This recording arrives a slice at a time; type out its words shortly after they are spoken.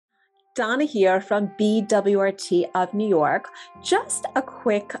Donna here from BWRT of New York. Just a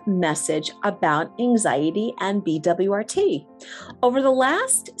quick message about anxiety and BWRT. Over the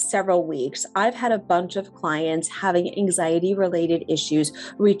last several weeks, I've had a bunch of clients having anxiety-related issues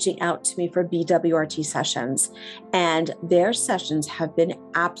reaching out to me for BWRT sessions, and their sessions have been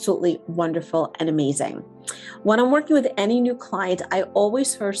absolutely wonderful and amazing. When I'm working with any new client, I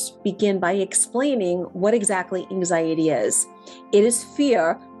always first begin by explaining what exactly anxiety is. It is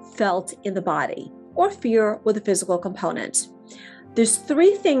fear felt in the body, or fear with a physical component. There's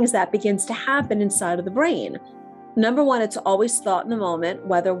three things that begins to happen inside of the brain. Number one, it's always thought in the moment,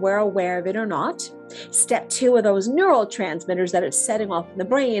 whether we're aware of it or not. Step two are those neurotransmitters that it's setting off in the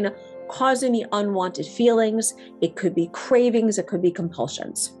brain, causing the unwanted feelings. It could be cravings, it could be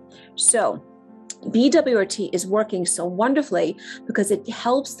compulsions. So BWRT is working so wonderfully because it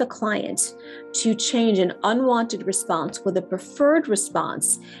helps the client to change an unwanted response with a preferred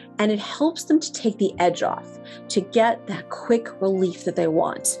response, and it helps them to take the edge off, to get that quick relief that they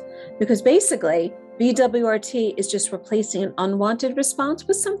want. Because basically, BWRT is just replacing an unwanted response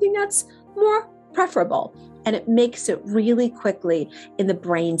with something that's more preferable, and it makes it really quickly in the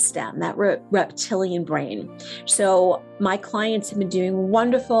brain stem, that reptilian brain. So my clients have been doing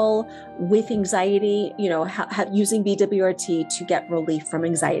wonderful with anxiety, using BWRT to get relief from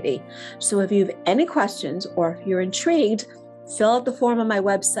anxiety. So if you have any questions or if you're intrigued, fill out the form on my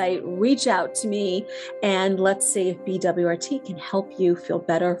website, reach out to me, and let's see if BWRT can help you feel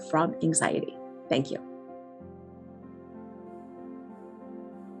better from anxiety. Thank you.